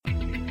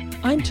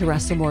I'm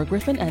Teresa Moore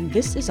Griffin, and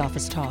this is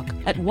Office Talk.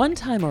 At one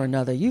time or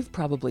another, you've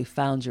probably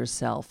found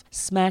yourself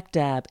smack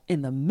dab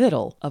in the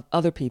middle of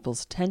other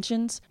people's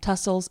tensions,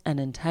 tussles, and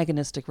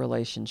antagonistic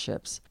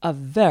relationships. A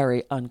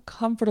very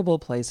uncomfortable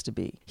place to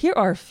be. Here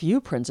are a few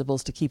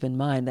principles to keep in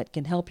mind that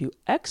can help you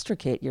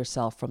extricate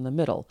yourself from the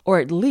middle, or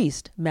at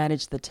least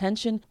manage the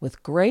tension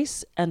with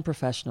grace and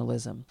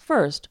professionalism.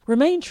 First,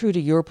 remain true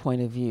to your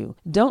point of view.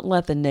 Don't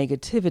let the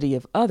negativity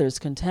of others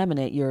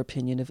contaminate your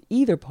opinion of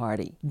either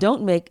party.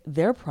 Don't make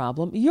their problem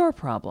your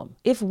problem.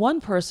 If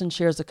one person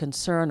shares a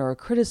concern or a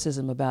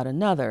criticism about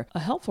another, a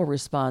helpful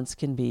response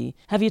can be,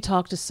 "Have you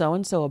talked to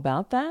so-and-so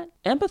about that?"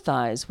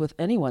 Empathize with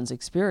anyone's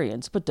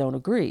experience, but don't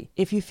agree.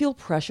 If you feel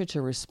pressure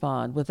to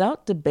respond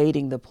without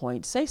debating the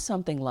point, say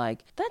something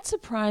like, "That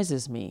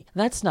surprises me.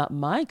 That's not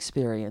my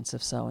experience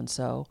of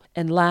so-and-so."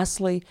 And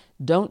lastly,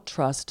 don't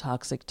trust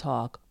toxic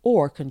talk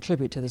or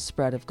contribute to the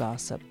spread of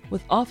gossip.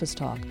 With Office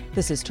Talk,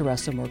 this is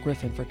Teresa Moore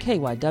Griffin for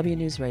KYW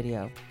News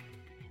Radio.